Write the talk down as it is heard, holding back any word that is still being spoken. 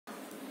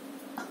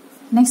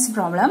Next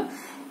problem,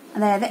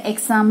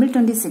 example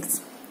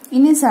 26.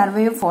 In a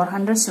survey of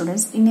 400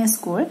 students in a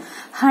school,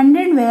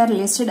 100 were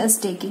listed as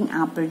taking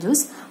apple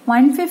juice,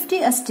 150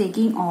 as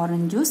taking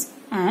orange juice,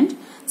 and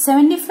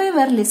 75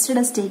 were listed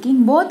as taking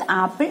both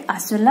apple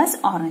as well as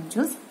orange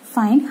juice.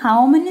 Find how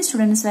many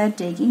students were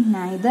taking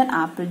neither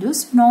apple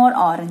juice nor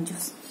orange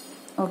juice.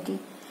 Okay.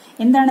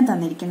 എന്താണ്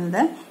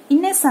തന്നിരിക്കുന്നത്?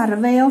 In a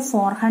survey of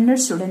 400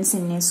 students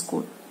in a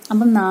school.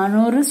 അപ്പം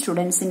 400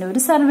 സ്റ്റുഡൻസിന്റെ ഒരു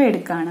survey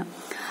എടുക്കുകയാണ്.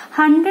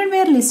 100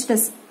 പേർ list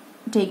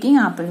taking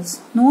apple juice.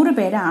 100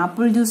 പേര്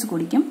apple juice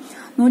കുടിക്കും,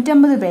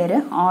 150 പേര്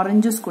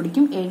orange juice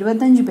കുടിക്കും,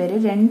 75 പേര്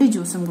 2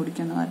 ജ്യൂസും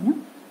കുടിക്കും എന്ന് പറഞ്ഞു.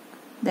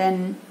 ദെൻ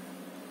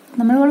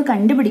നമ്മളോട്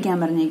കണ്ടുപിടിക്കാൻ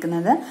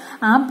പറഞ്ഞേക്കുന്നത്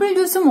ആപ്പിൾ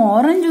ജ്യൂസും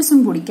ഓറഞ്ച് ജ്യൂസും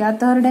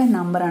കുടിക്കാത്തവരുടെ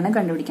നമ്പറാണ്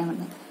കണ്ടുപിടിക്കാൻ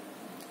പറഞ്ഞത്.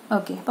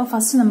 ഓക്കെ, അപ്പൊ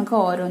ഫസ്റ്റ് നമുക്ക്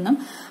ഓരോന്നും,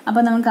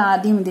 അപ്പൊ നമുക്ക്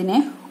ആദ്യം ഇതിനെ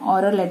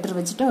ഓരോ ലെറ്റർ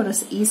വെച്ചിട്ട്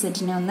ഈ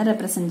സെറ്റിനെ ഒന്ന്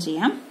റെപ്രസെന്റ്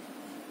ചെയ്യാം.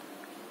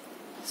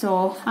 സോ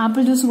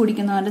ആപ്പിൾ ജ്യൂസ്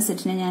കുടിക്കുന്നവരുടെ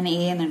സെറ്റിനെ ഞാൻ എ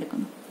എന്ന്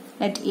എടുക്കുന്നു.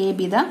 Let A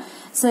B the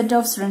set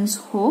of students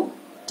who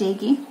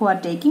are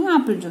taking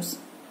apple juice.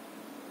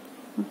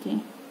 Okay,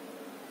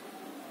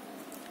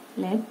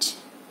 let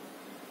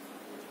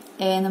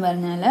A എന്ന്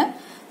പറഞ്ഞാല്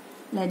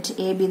let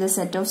A B the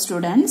set of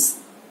students,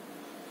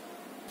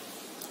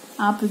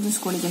 apple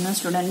juice കുടിക്കുന്ന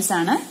സ്റ്റുഡൻസ്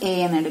ആണ് എ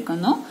എന്ന്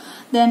എടുക്കുന്നു.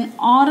 ദെൻ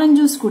ഓറഞ്ച്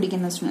ജ്യൂസ്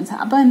കുടിക്കുന്ന സ്റ്റുഡൻസ്.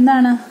 അപ്പൊ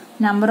എന്താണ്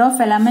number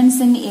of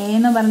elements in A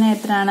എന്ന് പറഞ്ഞാൽ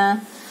എത്രയാണ്?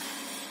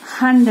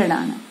 100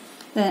 ആണ്.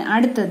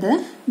 അടുത്തത്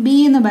ബി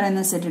എന്ന്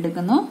പറയുന്ന സെറ്റ്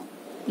എടുക്കുന്നു.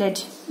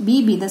 Let be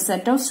B the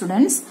set of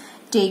students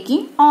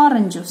taking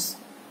orange juice.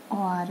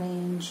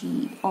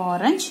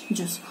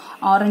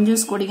 Orange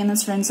juice കുടിക്കുന്ന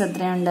സ്റ്റുഡൻസ്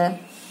എത്രയുണ്ട്?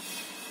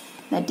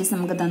 ദാറ്റ് ഈസ്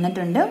നമുക്ക്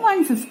തന്നിട്ടുണ്ട്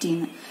 150.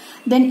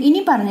 ദെൻ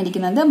ഇനി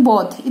പറഞ്ഞിരിക്കുന്നത്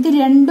ബോത്ത്, ഇത്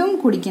രണ്ടും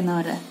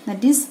കുടിക്കുന്നവര്,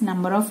 that is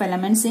number of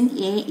elements in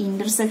A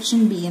intersection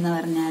B എന്ന്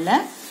പറഞ്ഞാല്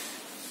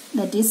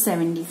ദാറ്റ് ഈസ്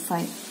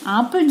 75.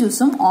 ആപ്പിൾ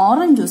ജ്യൂസും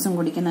ഓറഞ്ച് ജ്യൂസും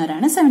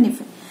കുടിക്കുന്നവരാണ്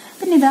 75.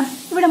 പിന്നെ ഇതാ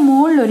ഇവിടെ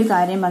മുകളിൽ ഒരു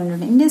കാര്യം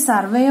പറഞ്ഞിട്ടുണ്ട്, in A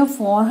survey of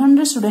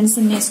 400 students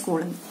in A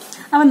school.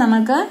 അപ്പൊ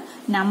നമുക്ക്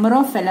number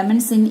of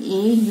elements in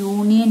A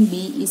union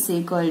B is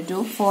equal to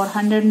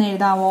 400 എന്ന്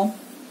എഴുതാവോ?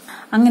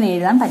 അങ്ങനെ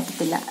എഴുതാൻ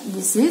പറ്റത്തില്ല.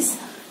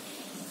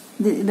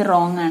 ഇത്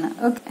റോങ് ആണ്.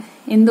 ഓക്കെ,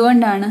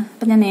 എന്തുകൊണ്ടാണ്?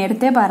 അപ്പൊ ഞാൻ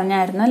നേരത്തെ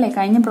പറഞ്ഞായിരുന്നു അല്ലെ,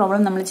 കഴിഞ്ഞ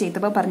പ്രോബ്ലം നമ്മൾ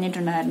ചെയ്തപ്പോ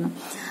പറഞ്ഞിട്ടുണ്ടായിരുന്നു.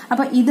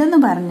 അപ്പൊ ഇതെന്ന്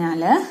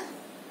പറഞ്ഞാല്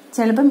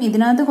ചിലപ്പം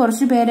ഇതിനകത്ത്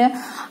കുറച്ചു പേര്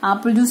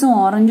ആപ്പിൾ ജ്യൂസും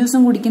ഓറഞ്ച്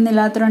ജ്യൂസും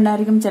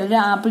കുടിക്കുന്നില്ലാത്തവരുണ്ടായിരിക്കും, ചിലര്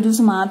ആപ്പിൾ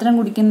ജ്യൂസ് മാത്രം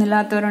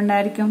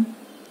കുടിക്കുന്നില്ലാത്തവരുണ്ടായിരിക്കും.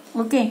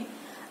 ഓക്കെ,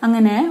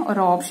 അങ്ങനെ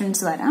ഓരോ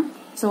ഓപ്ഷൻസ് വരാം.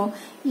 സോ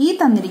ഈ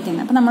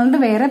തന്നിരിക്കുന്ന, അപ്പൊ നമ്മളുടെ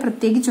വേറെ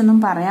പ്രത്യേകിച്ചൊന്നും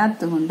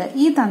പറയാത്തതുകൊണ്ട്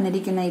ഈ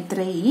തന്നിരിക്കുന്ന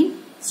ഇത്രയും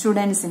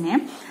സ്റ്റുഡൻസിനെ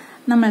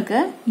നമ്മൾക്ക്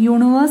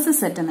യൂണിവേഴ്സൽ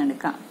സെറ്റ് എന്ന്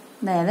എടുക്കാം.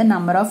 അതായത്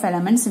number of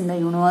elements in the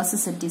universal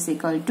set is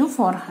equal to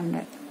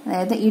 400.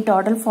 അതായത് ഈ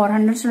ടോട്ടൽ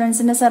 400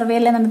 സ്റ്റുഡൻസിന്റെ സർവേ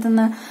അല്ലേ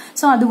നടത്തുന്നത്.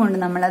 സോ അതുകൊണ്ട്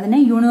നമ്മൾ അതിനെ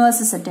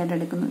യൂണിവേഴ്സൽ സെറ്റ് ആയിട്ട്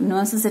എടുക്കുന്നു.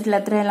 യൂണിവേഴ്സൽ സെറ്റിൽ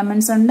എത്ര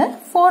എലമെന്റ്സ് ഉണ്ട്?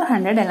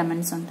 400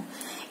 എലമെന്റ്സ് ഉണ്ട്.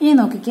 ഇനി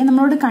നോക്കിക്കേ,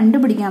 നമ്മളോട്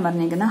കണ്ടുപിടിക്കാൻ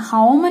പറഞ്ഞിരിക്കുന്ന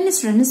how many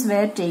students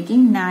wear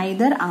taking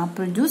neither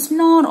apple juice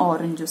nor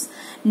orange juice.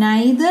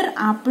 Neither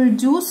apple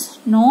juice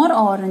nor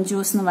orange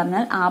juice എന്ന്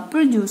പറഞ്ഞാൽ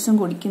ആപ്പിൾ ജ്യൂസും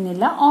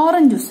കുടിക്കുന്നില്ല,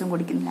 ഓറഞ്ച് ജ്യൂസും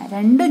കുടിക്കുന്നില്ല,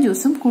 2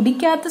 ജ്യൂസും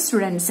കുടിക്കാത്ത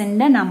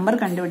സ്റ്റുഡൻസിന്റെ നമ്പർ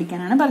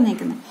കണ്ടുപിടിക്കാനാണ്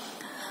പറഞ്ഞേക്കുന്നത്.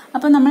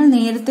 അപ്പൊ നമ്മൾ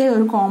നേരത്തെ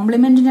ഒരു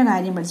കോംപ്ലിമെന്റിന്റെ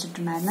കാര്യം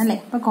പഠിച്ചിട്ടുണ്ടായിരുന്നു അല്ലെ.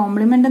 അപ്പൊ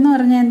കോംപ്ലിമെന്റ് എന്ന്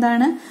പറഞ്ഞാൽ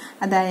എന്താണ്?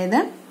 അതായത്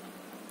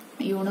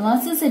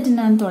യൂണിവേഴ്സൽ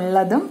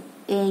സെറ്റിനകത്തുള്ളതും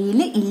എയിൽ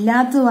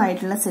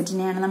ഇല്ലാത്തതുമായിട്ടുള്ള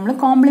സെറ്റിനെയാണ് നമ്മൾ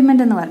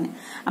കോംപ്ലിമെന്റ് എന്ന് പറഞ്ഞത്.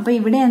 അപ്പൊ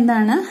ഇവിടെ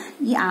എന്താണ്?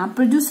 ഈ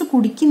ആപ്പിൾ ജ്യൂസ്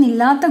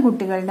കുടിക്കുന്നില്ലാത്ത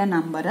കുട്ടികളുടെ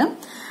നമ്പർ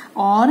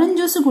ഓറഞ്ച്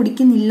ജ്യൂസ്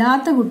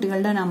കുടിക്കുന്നില്ലാത്ത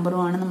കുട്ടികളുടെ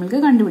നമ്പറുമാണ് നമ്മൾക്ക്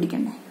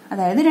കണ്ടുപിടിക്കേണ്ടത്.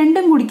 അതായത്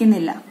രണ്ടും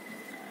കുടിക്കുന്നില്ല.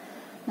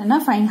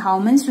 Find how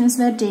many students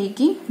wear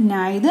taking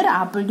neither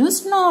apple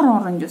juice nor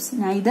orange juice.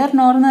 Neither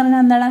nor എന്ന്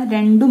പറഞ്ഞാൽ എന്താണ്?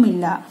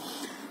 രണ്ടുമില്ല.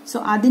 സോ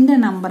അതിന്റെ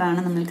നമ്പറാണ്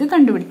നമ്മൾക്ക്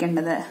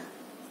കണ്ടുപിടിക്കേണ്ടത്.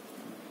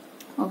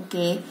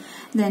 ഓക്കെ,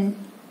 ദെൻ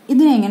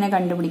ഇതിനെങ്ങനെ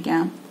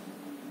കണ്ടുപിടിക്കാം?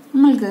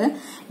 നമ്മൾക്ക്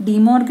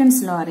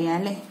ഡിമോർഗൻസ് ലോ അറിയാം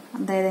അല്ലെ.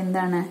 അതായത്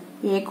എന്താണ്?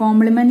 A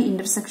complement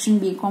intersection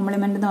B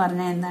complement എന്ന്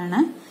പറഞ്ഞാൽ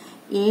എന്താണ്?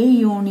 A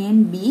union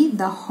B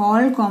the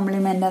whole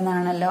complement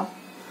എന്നാണല്ലോ.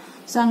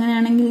 സോ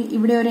അങ്ങനെയാണെങ്കിൽ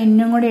ഇവിടെ ഒരു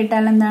എന്നും കൂടെ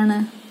ഇട്ടാൽ എന്താണ്?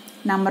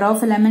 Number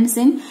of elements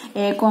in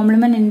A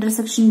complement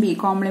intersection B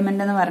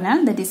complement എന്ന് പറഞ്ഞാൽ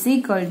that is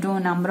equal to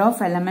number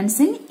of elements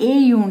in A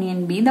union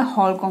B the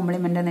whole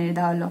complement എന്ന്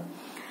എഴുതാമല്ലോ.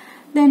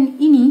 ദെൻ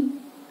ഇനി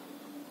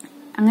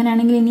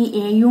അങ്ങനെയാണെങ്കിൽ ഇനി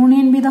A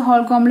union B the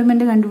whole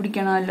complement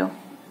കണ്ടുപിടിക്കണമല്ലോ.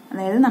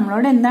 അതായത്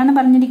നമ്മളോട് എന്താണ്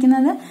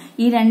പറഞ്ഞിരിക്കുന്നത്?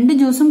 ഈ 2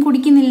 ജ്യൂസും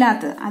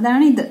കുടിക്കുന്നില്ലാത്തത്,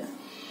 അതാണ് ഇത്.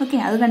 ഓക്കെ,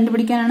 അത്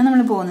കണ്ടുപിടിക്കാനാണ്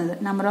നമ്മൾ പോകുന്നത്.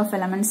 Number of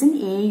elements in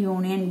A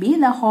union B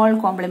the whole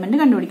complement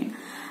കണ്ടുപിടിക്കണം.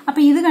 അപ്പൊ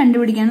ഇത്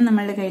കണ്ടുപിടിക്കാനും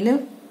നമ്മളുടെ കയ്യിൽ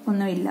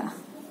ഒന്നുമില്ല.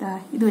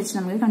 ഇത് വെച്ച്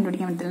നമുക്ക്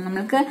കണ്ടുപിടിക്കാൻ പറ്റില്ല.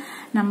 നമ്മൾക്ക്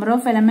number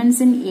of elements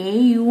in A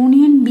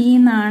union B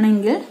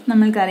എന്നാണെങ്കിൽ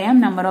നമ്മൾക്കറിയാം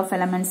number of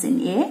elements in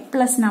A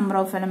plus number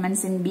of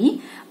elements in B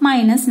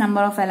minus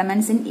number of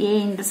elements in A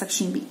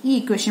intersection B. ഈ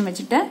ഇക്വേഷൻ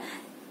വെച്ചിട്ട്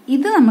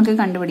ഇത് നമുക്ക്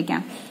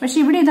കണ്ടുപിടിക്കാം. പക്ഷെ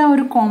ഇവിടെ ഇതാ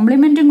ഒരു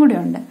കോംപ്ലിമെന്റും കൂടെ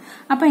ഉണ്ട്.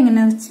 അപ്പൊ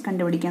എങ്ങനെ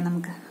കണ്ടുപിടിക്കാം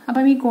നമുക്ക്?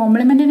 അപ്പം ഈ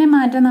കോംപ്ലിമെന്റിനെ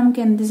മാറ്റാൻ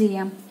നമുക്ക് എന്ത്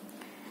ചെയ്യാം?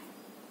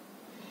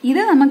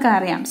 ഇത്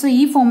നമുക്കറിയാം. സോ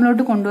ഈ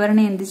ഫോമിലോട്ട്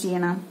കൊണ്ടുവരണേ എന്ത്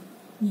ചെയ്യണം?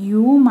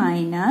 U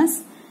minus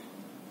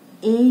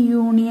A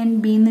union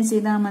B എന്ന്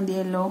ചെയ്താൽ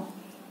മതിയല്ലോ.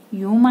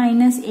 U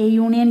minus A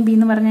union B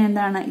എന്ന് പറഞ്ഞാൽ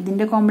എന്താണ്?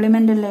 ഇതിന്റെ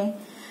കോംപ്ലിമെന്റ് അല്ലേ?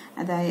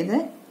 അതായത്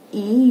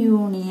എ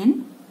യൂണിയൻ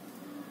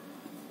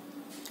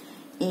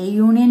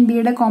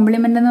ബിയുടെ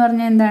കോംപ്ലിമെന്റ് എന്ന്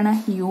പറഞ്ഞാൽ എന്താണ്?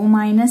 U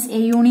minus A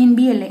union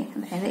B അല്ലേ?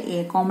 അതായത് എ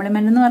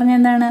കോംപ്ലിമെന്റ് എന്ന് പറഞ്ഞാൽ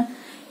എന്താണ്?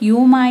 യു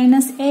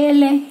മൈനസ് എ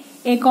അല്ലേ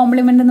എ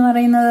കോംപ്ലിമെന്റ് എന്ന്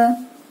പറയുന്നത്?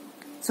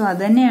 സോ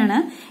അത് തന്നെയാണ്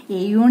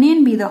A union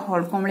B the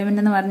whole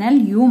complement എന്ന് പറഞ്ഞാൽ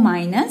U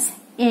minus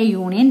A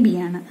union B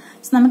ആണ്.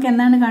 സോ നമുക്ക്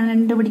എന്താണ്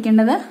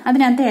കണ്ടുപിടിക്കേണ്ടത്?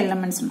 അതിനകത്തെ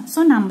എലമെന്റ്സ് ആണ്. So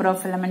number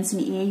of elements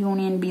in A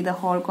union B the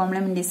whole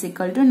complement is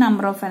equal to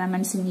number of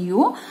elements in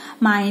U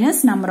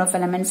minus number of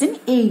elements in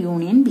A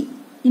union B.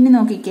 ഇനി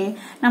നോക്കിക്കേ,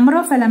 number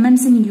of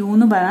elements in U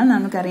എന്ന് പറഞ്ഞാൽ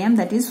നമുക്കറിയാം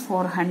that is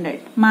 400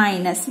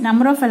 minus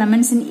number of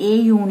elements in A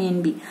union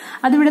B.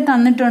 അതിവിടെ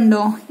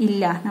തന്നിട്ടുണ്ടോ?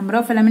 ഇല്ല. Number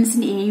of elements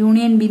in A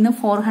union B എന്ന്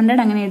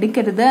 400 അങ്ങനെ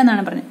എടുക്കരുത്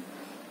എന്നാണ് പറഞ്ഞത്.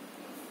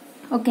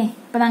 ഓക്കെ,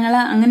 അപ്പൊ ഞങ്ങൾ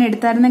അങ്ങനെ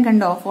എടുത്തായിരുന്നെ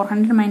കണ്ടോ?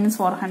 400 മൈനസ്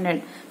 400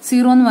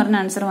 0 എന്ന് പറഞ്ഞ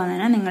ആൻസർ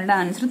വന്നതിനാൽ നിങ്ങളുടെ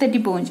ആൻസർ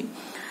തെറ്റിപ്പോവുകയും ചെയ്യും.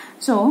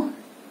 സോ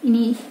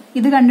ഇനി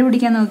ഇത്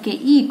കണ്ടുപിടിക്കാൻ നോക്കിയേ,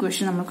 ഈ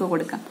ഇക്വേഷൻ നമുക്ക്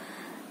കൊടുക്കാം.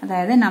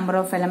 അതായത് number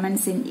of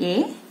elements in A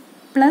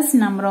plus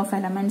number of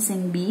elements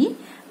in B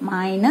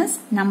minus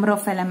number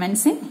of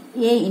elements in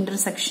A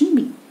intersection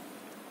B.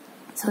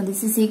 So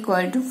this is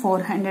equal to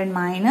 400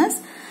 minus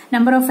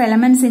number of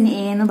elements in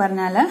A എന്ന്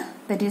പറഞ്ഞാൽ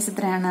that is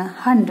എത്രയാണ്?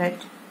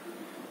 100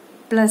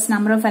 plus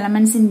number of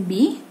elements in B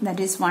that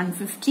is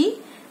 150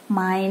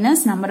 minus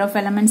number of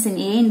elements in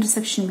A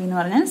intersection B എന്ന്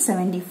പറഞ്ഞാൽ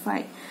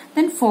 75.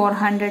 Then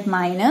 400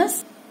 minus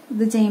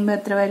ഇത് ചെയ്യുമ്പോൾ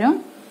എത്ര വരും?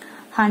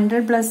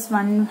 100 plus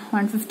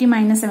 150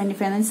 minus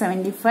 75 then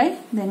 75.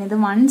 Then ഇത്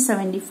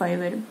 175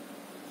 വരും.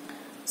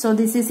 So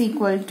this is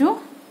equal to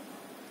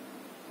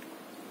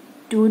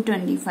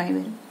 225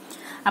 വരും.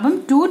 അപ്പം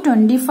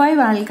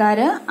 225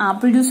 ആൾക്കാര്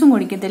ആപ്പിൾ ജ്യൂസും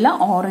കുടിക്കത്തില്ല,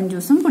 ഓറഞ്ച്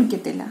ജ്യൂസും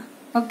കുടിക്കത്തില്ല.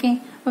 ഓക്കെ,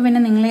 അപ്പൊ പിന്നെ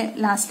നിങ്ങൾ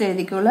last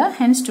എഴുതിക്കോളൂ.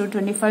 Hence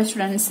 225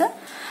 students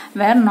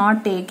were not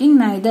taking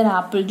neither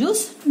apple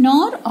juice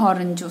nor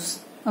orange juice.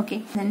 Okay,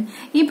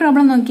 ഈ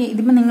പ്രോബ്ലം നോക്കി,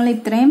 ഇതിപ്പോ നിങ്ങൾ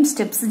ഇത്രയും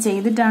സ്റ്റെപ്സ്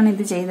ചെയ്തിട്ടാണ്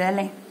ഇത് ചെയ്തത്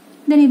അല്ലേ?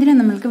 ദെൻ ഇതിന്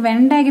നമ്മൾക്ക്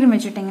വെൻ ഡയഗ്രം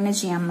വെച്ചിട്ട് എങ്ങനെ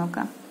ചെയ്യാം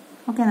നോക്കാം.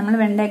 ഓക്കെ, നമ്മൾ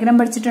Venn diagram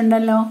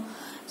പഠിച്ചിട്ടുണ്ടല്ലോ.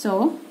 So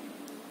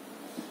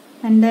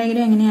Venn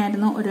diagram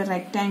എങ്ങനെയായിരുന്നു? ഒരു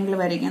റെക്ടാംഗിൾ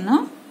വരയ്ക്കുന്നു.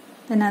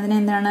 പിന്നെ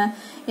അതിനെന്താണ്?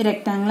 ഈ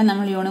റെക്ടാംഗിൾ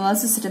നമ്മൾ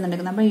യൂണിവേഴ്സ് സെറ്റ്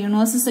എടുക്കുന്നത്. അപ്പൊ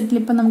യൂണിവേഴ്സ് സെറ്റിൽ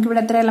ഇപ്പൊ നമുക്ക്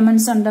ഇവിടെ എത്ര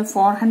എലമെന്റ്സ് ഉണ്ട്?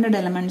 400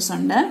 എലമെന്റ്സ്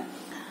ഉണ്ട്.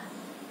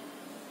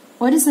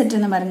 ഒരു സെറ്റ്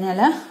എന്ന് പറഞ്ഞാൽ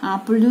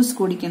ആപ്പിൾ ജ്യൂസ്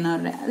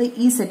കുടിക്കുന്നവരുടെ, അത്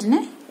ഈ സെറ്റിന്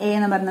എ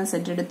എന്ന് പറയുന്ന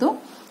സെറ്റ് എടുത്തു.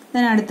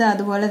 then അടുത്ത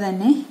അതുപോലെ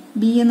തന്നെ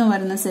ബി എന്ന്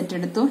പറയുന്ന സെറ്റ്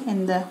എടുത്തു.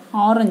 എന്ത്?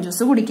 Orange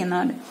juice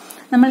കുടിക്കുന്നവർ.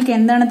 നമ്മൾക്ക്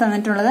എന്താണ്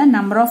തന്നിട്ടുള്ളത്?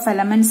 Number of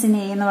elements in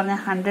A എന്ന്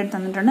പറഞ്ഞാൽ 100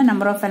 തന്നിട്ടുണ്ട്.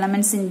 Number of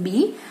elements in B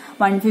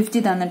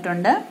 150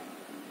 തന്നിട്ടുണ്ട്.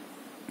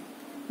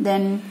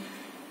 then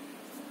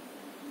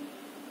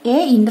എ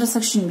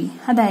ഇന്റർസെക്ഷൻ ബി,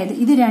 അതായത്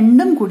ഇത്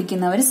രണ്ടും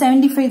കുടിക്കുന്നവർ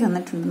 75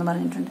 തന്നിട്ടുണ്ടെന്ന്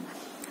പറഞ്ഞിട്ടുണ്ട്.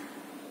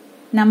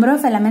 Number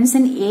of elements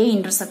in A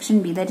intersection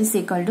B that is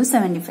equal to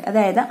 75.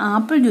 അതായത്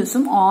ആപ്പിൾ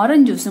ജ്യൂസും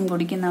ഓറഞ്ച് ജ്യൂസും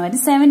കുടിക്കുന്നവർ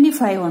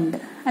 75 ഉണ്ട്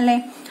അല്ലെ?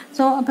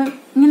 സോ അപ്പം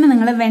ഇങ്ങനെ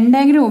നിങ്ങൾ വെൻ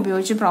ഡയഗ്രം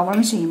ഉപയോഗിച്ച്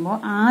പ്രോബ്ലം ചെയ്യുമ്പോൾ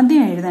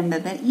ആദ്യം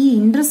എഴുതേണ്ടത് ഈ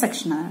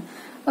ഇന്റർസെക്ഷൻ ആണ്.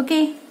 ഓക്കെ,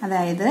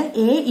 അതായത്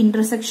എ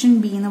ഇന്റർസെക്ഷൻ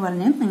ബി എന്ന്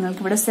പറഞ്ഞ്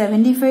നിങ്ങൾക്ക് ഇവിടെ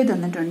 75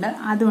 തന്നിട്ടുണ്ട്.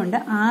 അതുകൊണ്ട്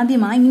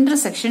ആദ്യം ആ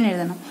ഇന്റർസെക്ഷൻ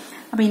എഴുതണം.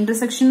 അപ്പൊ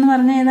ഇന്റർസെക്ഷൻ എന്ന്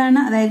പറഞ്ഞാൽ ഏതാണ്?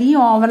 അതായത് ഈ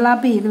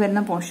ഓവർലാപ്പ് ചെയ്ത്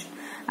വരുന്ന പോർഷൻ,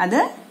 അത്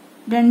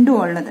രണ്ടും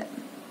ഉള്ളത്.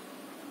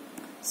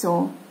 സോ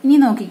ഇനി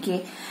നോക്കിക്കേ,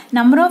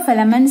 number of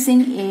elements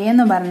in A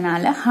എന്ന്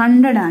പറഞ്ഞാൽ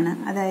 100 ആണ്.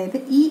 അതായത്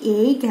ഈ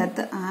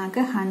എക്കകത്ത്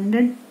ആകെ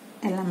 100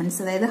 എലമെന്റ്സ്,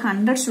 അതായത്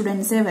 100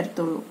 സ്റ്റുഡൻസേ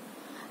വരത്തുള്ളൂ.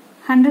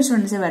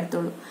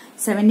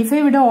 75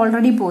 ഇവിടെ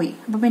ഓൾറെഡി പോയി.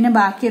 അപ്പൊ പിന്നെ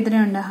ബാക്കി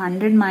എത്രയുണ്ട്?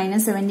 100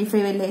 മൈനസ്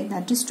 75 അല്ലേ?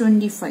 That is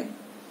 25.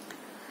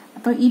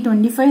 അപ്പൊ ഈ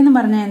 25 എന്ന്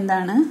പറഞ്ഞാൽ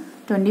എന്താണ്?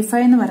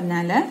 25 എന്ന്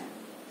പറഞ്ഞാല്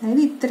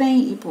അതായത് ഇത്രയും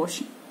ഈ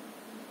പോർഷൻ,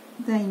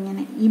 ഇതാ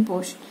ഇങ്ങനെ ഈ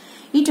പോർഷൻ,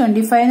 ഈ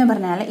 25 എന്ന്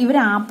പറഞ്ഞാൽ ഇവർ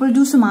ആപ്പിൾ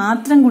ജ്യൂസ്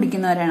മാത്രം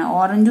കുടിക്കുന്നവരാണ്.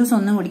 ഓറഞ്ച് ജ്യൂസ്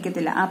ഒന്നും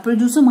കുടിക്കത്തില്ല, ആപ്പിൾ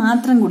ജ്യൂസ്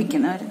മാത്രം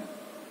കുടിക്കുന്നവർ.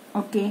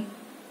 ഓക്കെ,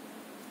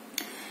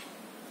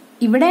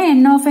 ഇവിടെ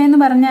എൻ ഓഫ് എ എന്ന്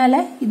പറഞ്ഞാൽ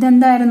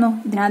ഇതെന്തായിരുന്നു?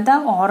 ഇതിനകത്ത്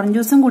ഓറഞ്ച്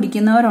ജ്യൂസും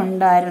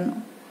കുടിക്കുന്നവരുണ്ടായിരുന്നു.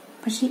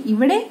 പക്ഷെ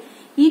ഇവിടെ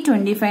ഈ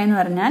 25 എന്ന്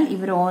പറഞ്ഞാൽ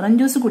ഇവർ ഓറഞ്ച്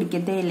ജ്യൂസ്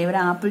കുടിക്കത്തേ ഇല്ല, ഇവർ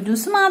ആപ്പിൾ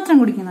ജ്യൂസ് മാത്രം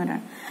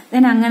കുടിക്കുന്നവരാണ്.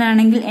 ദെൻ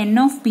അങ്ങനെയാണെങ്കിൽ എൻ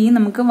ഓഫ് ബി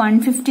നമുക്ക്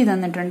 150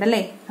 തന്നിട്ടുണ്ട്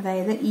അല്ലേ?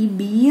 അതായത് ഈ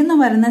ബി എന്ന്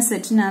പറയുന്ന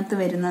സെറ്റിനകത്ത്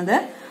വരുന്നത്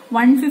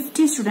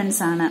 150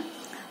 സ്റ്റുഡൻസ് ആണ്.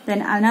 ദെൻ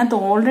അതിനകത്ത്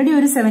ഓൾറെഡി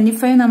ഒരു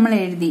 75 നമ്മൾ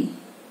എഴുതി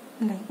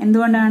അല്ലെ?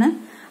 എന്തുകൊണ്ടാണ്?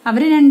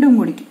 അവര് രണ്ടും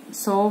കുടിക്കും.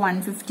 സോ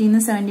 150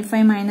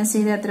 75 മൈനസ്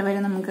ചെയ്ത് എത്ര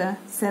വരും? നമുക്ക്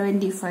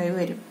 75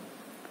 വരും.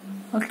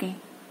 ഓക്കെ,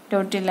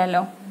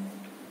 ടോട്ടലല്ലോ.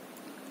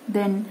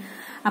 ദെൻ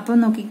അപ്പൊ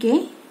നോക്കിക്കേ,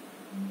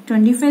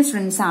 25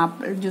 സ്റ്റുഡൻസ്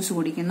ആപ്പിൾ ജ്യൂസ്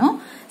കുടിക്കുന്നു,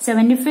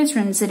 75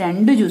 സ്റ്റുഡൻസ്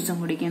 2 ജ്യൂസും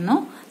കുടിക്കുന്നു.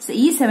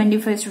 ഈ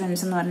 75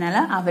 സ്റ്റുഡൻസ് എന്ന് പറഞ്ഞാൽ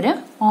അവര്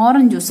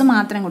ഓറഞ്ച് ജ്യൂസ്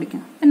മാത്രം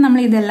കുടിക്കുന്നു. പിന്നെ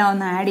നമ്മൾ ഇതെല്ലാം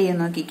ഒന്ന് ആഡ് ചെയ്ത്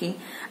നോക്കിക്കേ.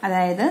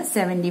 അതായത്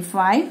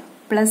 75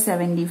 പ്ലസ്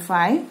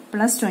 75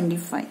 പ്ലസ്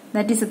 25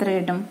 ദാറ്റ് ഈസ് എത്ര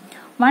കിട്ടും?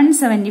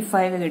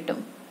 175 കിട്ടും.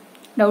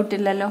 ഡൗട്ട്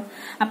ഇല്ലല്ലോ.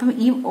 അപ്പം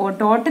ഈ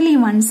ടോട്ടൽ ഈ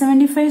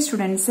 175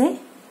 സ്റ്റുഡൻസ്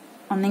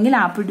ഒന്നെങ്കിൽ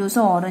ആപ്പിൾ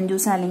ജ്യൂസോ ഓറഞ്ച്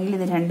ജ്യൂസോ അല്ലെങ്കിൽ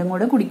ഇത് രണ്ടും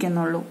കൂടെ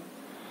കുടിക്കുന്നുള്ളൂ.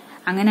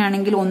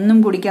 അങ്ങനെയാണെങ്കിൽ ഒന്നും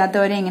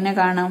കുടിക്കാത്തവരെ എങ്ങനെ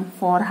കാണാം?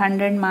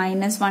 400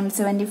 മൈനസ്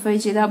 175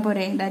 ചെയ്താൽ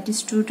പോരെ? ദാറ്റ്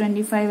ഈസ്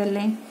 225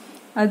 അല്ലേ?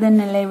 അത്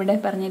തന്നെയല്ലേ ഇവിടെ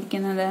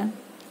പറഞ്ഞിരിക്കുന്നത്.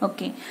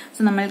 ഓക്കെ, സോ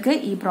നമ്മൾക്ക്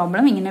ഈ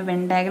പ്രോബ്ലം ഇങ്ങനെ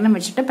വെൻ ഡയഗ്രം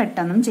വെച്ചിട്ട്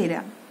പെട്ടെന്നും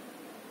ചെയ്യാം.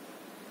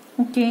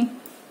 Okay,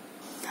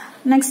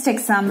 next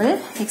example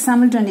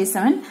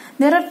 27.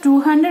 There are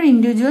 200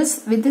 individuals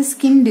with a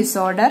skin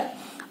disorder.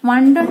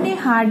 120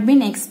 had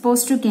been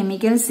exposed to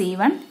chemical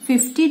C1,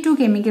 50 to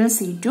chemical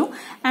C2,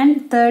 and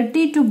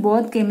 30 to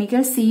both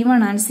chemical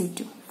C1 and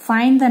C2.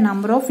 Find the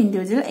number of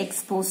individuals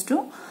exposed to.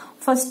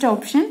 First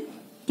option,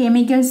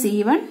 chemical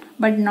C1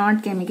 but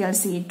not chemical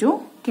C2,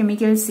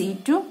 chemical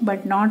C2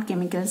 but not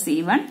chemical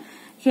C1,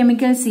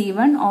 chemical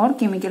C1 or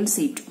chemical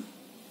C2.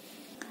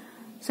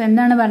 So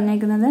എന്താണ്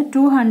പറഞ്ഞേക്കുന്നത്?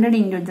 200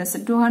 individuals,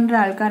 200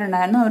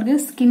 ആൾക്കാരുണ്ടായിരുന്നു. അവർക്ക്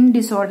skin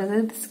disorder,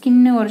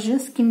 സ്കിന്നിന് കുറച്ച്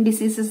skin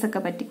diseases ഒക്കെ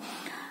പറ്റി.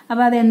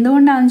 അപ്പൊ അത്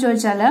എന്തുകൊണ്ടാണെന്ന്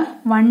ചോദിച്ചാൽ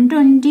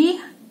 120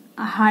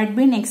 had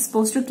been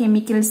expose to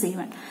chemical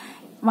C1.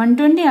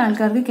 120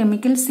 ആൾക്കാർക്ക്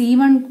കെമിക്കൽ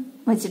C1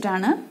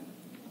 വെച്ചിട്ടാണ്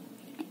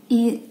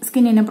ഈ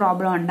സ്കിന്നിന്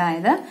പ്രോബ്ലം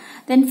ഉണ്ടായത്.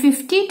 ദെൻ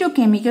 50 ടു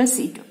കെമിക്കൽ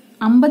C2,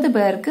 50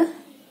 പേർക്ക്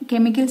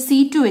കെമിക്കൽ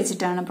C2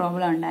 വെച്ചിട്ടാണ്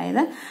പ്രോബ്ലം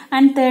ഉണ്ടായത്.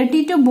 And 30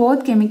 to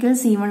both chemical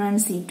C1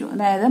 and C2,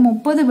 അതായത്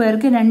 30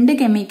 പേർക്ക് രണ്ട്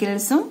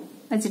കെമിക്കൽസും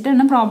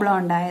വെച്ചിട്ടാണ് പ്രോബ്ലം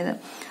ഉണ്ടായത്.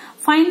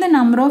 Find the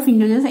number of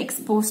individuals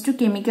expose to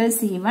chemical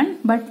C1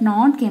 but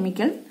not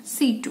chemical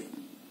C2.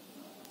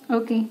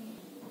 Okay,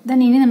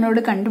 then ഇനി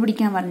നമ്മളോട്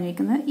കണ്ടുപിടിക്കാൻ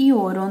പറഞ്ഞിരിക്കുന്നത് ഈ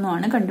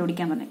ഓരോന്നുമാണ്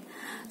കണ്ടുപിടിക്കാൻ പറഞ്ഞത്.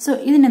 സോ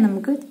ഇതിനെ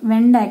നമുക്ക്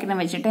വെൻ ഡയഗ്രം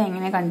വെച്ചിട്ട്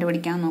എങ്ങനെ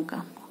കണ്ടുപിടിക്കാൻ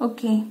നോക്കാം.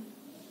 ഓക്കെ,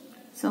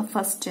 സോ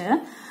ഫസ്റ്റ്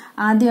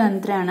ആദ്യം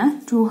എത്രയാണ്?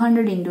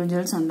 200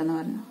 ഇൻഡിവിജ്വൽസ് ഉണ്ടെന്ന്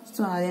പറഞ്ഞു.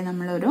 സോ ആദ്യം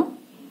നമ്മളൊരു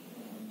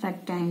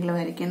റെക്ടാങ്കിൾ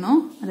വരയ്ക്കുന്നു.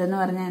 അതെന്ന്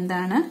പറഞ്ഞാൽ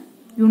എന്താണ്?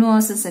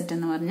 യൂണിവേഴ്സൽ സെറ്റ്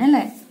എന്ന്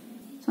പറഞ്ഞല്ലേ.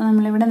 സോ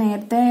നമ്മളിവിടെ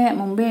നേരത്തെ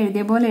മുമ്പേ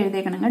എഴുതിയ പോലെ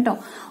എഴുതിയേക്കണം കേട്ടോ,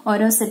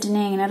 ഓരോ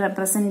സെറ്റിനെ എങ്ങനെ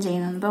റെപ്രസെന്റ്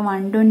ചെയ്യുന്നത്. ഇപ്പൊ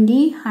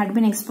 120 had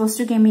been expose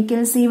to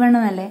chemical C1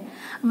 എന്നല്ലേ.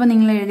 അപ്പൊ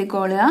നിങ്ങൾ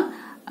എഴുതിക്കോളുക,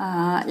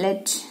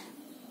 let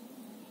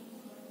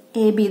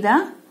A B the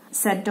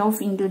set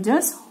of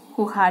individuals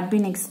who had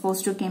been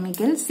expose to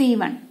chemical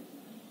C1.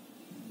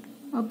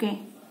 Okay,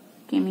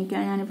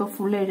 chemical ഞാനിപ്പോ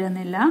ഫുൾ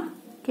എഴുതുന്നില്ല.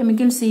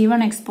 കെമിക്കൽ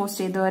C1 എക്സ്പോസ്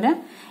ചെയ്തവര്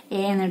എ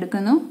എന്ന്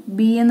എടുക്കുന്നു.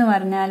 ബി എന്ന്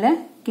പറഞ്ഞാല്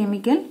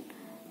കെമിക്കൽ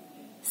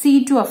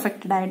C2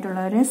 അഫക്റ്റഡ്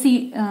ആയിട്ടുള്ളവര്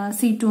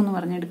C2 എന്ന്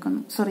പറഞ്ഞെടുക്കുന്നു.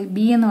 സോറി,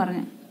 ബി എന്ന്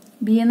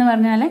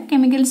പറഞ്ഞാല്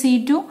കെമിക്കൽ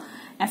C2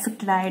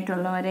 അഫക്റ്റഡ്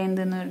ആയിട്ടുള്ളവരെ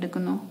എന്തെന്ന്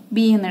എടുക്കുന്നു?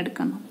 ബി എന്ന്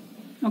എടുക്കുന്നു.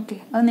 ഓക്കെ,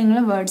 അത് നിങ്ങൾ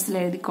വേർഡ്സിൽ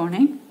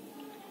എഴുതിക്കോണേ.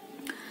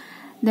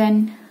 ദെൻ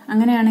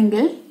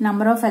അങ്ങനെയാണെങ്കിൽ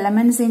number of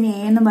elements in A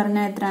എന്ന്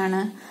പറഞ്ഞാൽ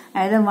എത്രയാണ്?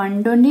 അതായത്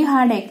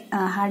 120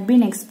 had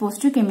been expose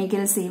to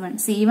chemical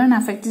C1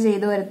 affect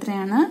ചെയ്തവർ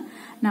എത്രയാണ്?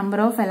 Number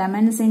of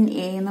elements in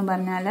A എന്ന്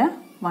പറഞ്ഞാല്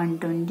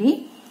 120.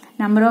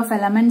 Number of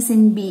elements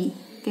in B,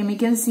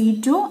 chemical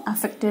C2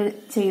 affect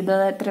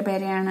ചെയ്തത് എത്ര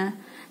പേരെയാണ്?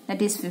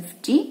 That is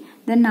 50.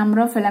 Then number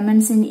of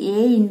elements in A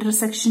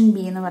intersection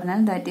B എന്ന്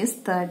പറഞ്ഞാൽ ദാറ്റ് ഈസ്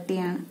 30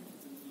 ആണ്.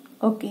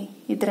 ഓക്കെ,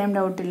 ഇത്രയും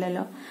ഡൗട്ട്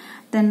ഇല്ലല്ലോ.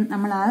 ദെൻ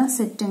നമ്മൾ ആ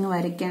സെറ്റ് അങ്ങ്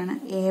വരയ്ക്കാണ്.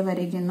 എ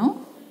വരയ്ക്കുന്നു,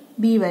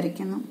 ബി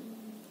വരയ്ക്കുന്നു,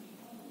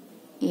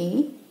 എ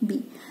ബി.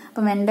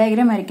 അപ്പൊ വെൻ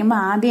ഡയഗ്രം വരയ്ക്കുമ്പോൾ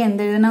ആദ്യം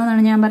എന്ത് എഴുതണം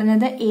എന്നാണ് ഞാൻ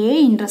പറഞ്ഞത്? എ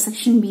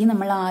ഇന്റർസെക്ഷൻ ബി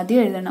നമ്മൾ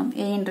ആദ്യം എഴുതണം.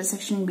 എ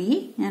ഇന്റർസെക്ഷൻ ബി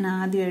ഞാൻ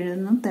ആദ്യം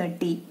എഴുതുന്നു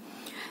 30.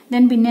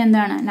 ദെൻ പിന്നെ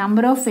എന്താണ്?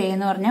 നമ്പർ ഓഫ് എ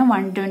എന്ന് പറഞ്ഞാൽ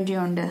 120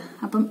 ഉണ്ട്.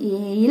 അപ്പം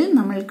എയിൽ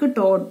നമ്മൾക്ക്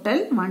ടോട്ടൽ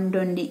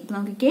 120.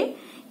 നോക്കിക്കേ,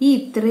 ഈ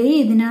ഇത്രയും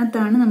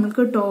ഇതിനകത്താണ്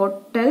നമ്മൾക്ക്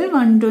ടോട്ടൽ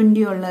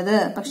 120 ഉള്ളത്.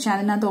 പക്ഷെ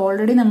അതിനകത്ത്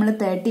ഓൾറെഡി നമ്മൾ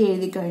 30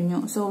 എഴുതി കഴിഞ്ഞു.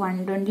 സോ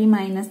 120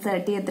 മൈനസ്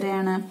 30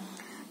 എത്രയാണ്?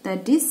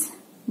 That is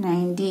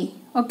 90.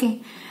 Okay,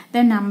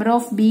 then number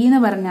of B എന്ന്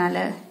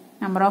പറഞ്ഞാല്,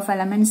 number of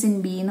elements in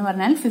B എന്ന്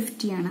പറഞ്ഞാൽ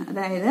 50 ആണ്.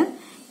 അതായത്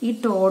ഈ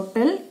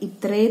ടോട്ടൽ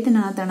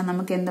ഇത്രയത്തിനകത്താണ്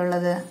നമുക്ക്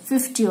എന്തുള്ളത്?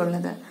 50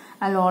 ഉള്ളത്.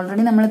 അതിൽ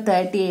ഓൾറെഡി നമ്മൾ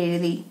 30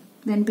 എഴുതി.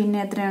 ദെൻ പിന്നെ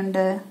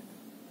എത്രയുണ്ട്?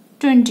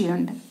 20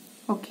 ഉണ്ട്.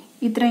 ഓക്കെ,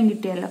 ഇത്രയും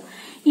കിട്ടിയല്ലോ.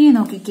 ഇനി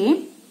നോക്കിക്കേ,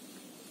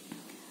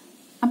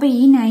 അപ്പൊ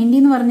ഈ 90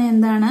 എന്ന് പറഞ്ഞാൽ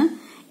എന്താണ്?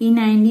 ഈ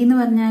 90 എന്ന്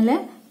പറഞ്ഞാല്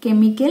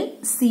കെമിക്കൽ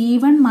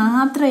C1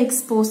 മാത്രം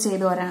എക്സ്പോസ്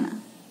ചെയ്തവരാണ്.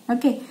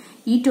 ഓക്കെ,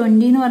 ഈ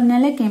 20 എന്ന്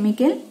പറഞ്ഞാല്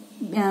കെമിക്കൽ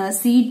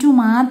C2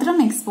 മാത്രം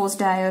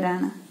എക്സ്പോസ്ഡ്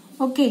ആയവരാണ്.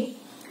 ഓക്കെ,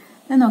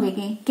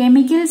 നോക്കിക്കേ,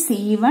 chemical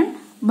C1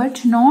 but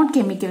not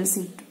chemical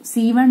C2.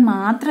 C1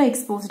 മാത്രം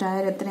എക്സ്പോസ്ഡ്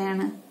ആയവർ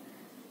എത്രയാണ്?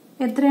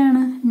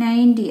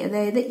 90.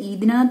 അതായത്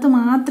ഇതിനകത്ത്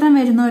മാത്രം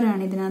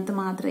വരുന്നവരാണ്. ഇതിനകത്ത്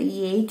മാത്രം, ഈ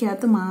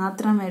എയ്ക്കകത്ത്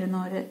മാത്രം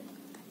വരുന്നവര്.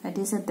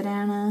 ദാറ്റ് ഈസ്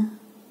എത്രയാണ്?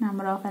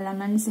 Number of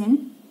elements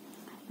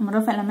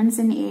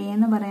in A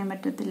എന്ന് പറയാൻ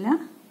പറ്റത്തില്ല.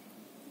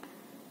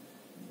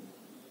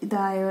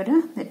 ഇതായവര്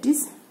ദാറ്റ്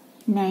ഈസ്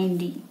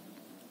 90.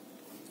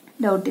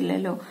 ഡൗട്ട്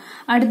ഇല്ലല്ലോ.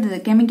 അടുത്തത്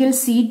chemical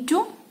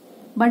C2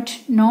 but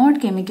not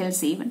chemical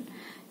C1.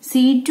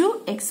 C2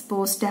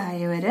 exposed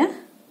ആയവര്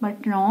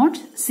but not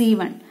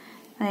C1.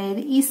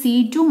 അതായത് ഈ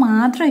C2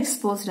 മാത്രം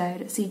എക്സ്പോസ്ഡ്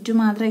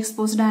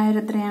ആയവർ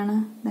എത്രയാണ്?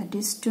 ദാറ്റ്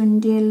ഈസ്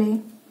 20 അല്ലേ?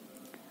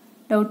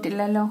 ഡൗട്ട്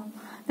ഇല്ലല്ലോ.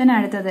 ദെൻ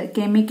അടുത്തത്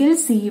chemical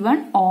C1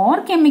 or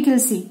chemical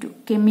C2.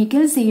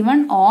 Chemical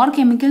C1 or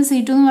chemical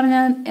C2 എന്ന്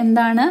പറഞ്ഞാൽ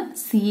എന്താണ്?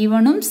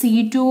 C1ഉം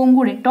C2ഉം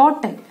കൂടി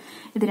ടോട്ടൽ,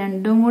 ഇത്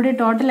രണ്ടും കൂടി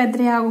ടോട്ടൽ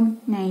എത്രയാകും?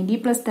 90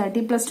 പ്ലസ്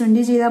 30 പ്ലസ്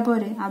 20 ചെയ്താൽ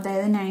പോരെ.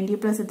 അതായത് 90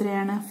 പ്ലസ്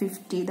എത്രയാണ്?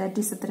 50. ദാറ്റ്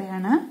ഈസ്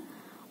എത്രയാണ്?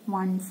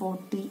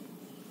 140.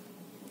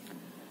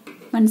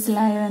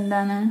 മനസ്സിലായോ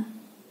എന്താണ്?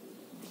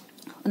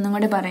 ഒന്നും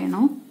കൂടി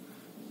പറയണോ?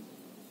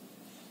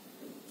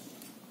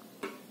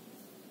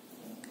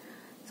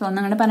 സോ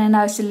ഒന്നും കൂടെ പറയേണ്ട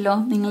ആവശ്യമില്ലല്ലോ,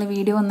 നിങ്ങൾ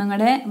വീഡിയോ ഒന്നും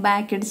കൂടെ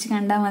ബാക്ക് അടിച്ച്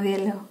കണ്ടാൽ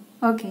മതിയല്ലോ.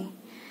 ഓക്കെ,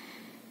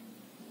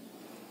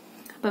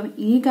 അപ്പം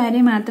ഈ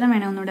കാര്യം മാത്രം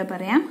വേണം ഒന്നുകൂടെ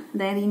പറയാം.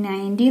 അതായത് ഈ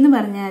 90 എന്ന്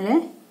പറഞ്ഞാൽ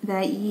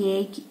ഈ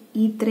എക്ക്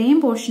ഇത്രയും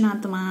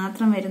പോർഷനകത്ത്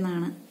മാത്രം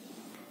വരുന്നതാണ്.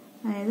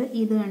 അതായത്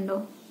ഇത് കണ്ടോ,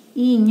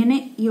 ഇങ്ങനെ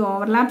ഈ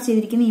ഓവർലാപ്പ്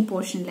ചെയ്തിരിക്കുന്ന ഈ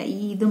പോർഷനില്ല,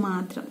 ഇത്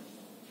മാത്രം.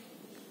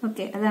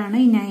 ഓക്കെ, അതാണ്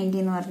ഈ 90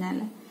 എന്ന് പറഞ്ഞാൽ.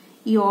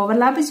 ഈ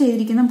ഓവർലാപ്പ്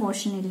ചെയ്തിരിക്കുന്ന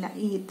പോർഷൻ ഇല്ല,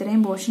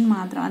 ഇത്രയും പോർഷൻ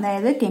മാത്രം.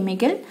 അതായത്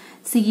കെമിക്കൽ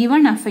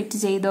C1 അഫക്റ്റ്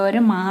ചെയ്തവർ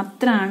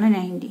മാത്രമാണ്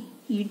 90.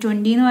 ഈ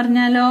 20 എന്ന്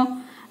പറഞ്ഞാലോ,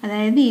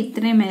 അതായത്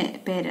ഇത്രയും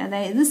പേര്,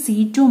 അതായത്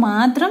C2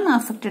 മാത്രം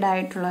അഫക്റ്റഡ്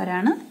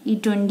ആയിട്ടുള്ളവരാണ് ഈ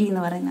 20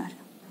 എന്ന് പറയുന്നവർ.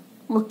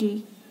 ഓക്കെ,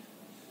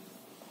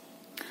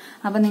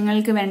 അപ്പൊ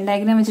നിങ്ങൾക്ക് വെൻ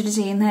ഡയഗ്രാം വെച്ചിട്ട്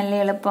ചെയ്യുന്നതല്ലേ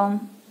എളുപ്പം.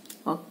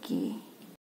 ഓക്കെ.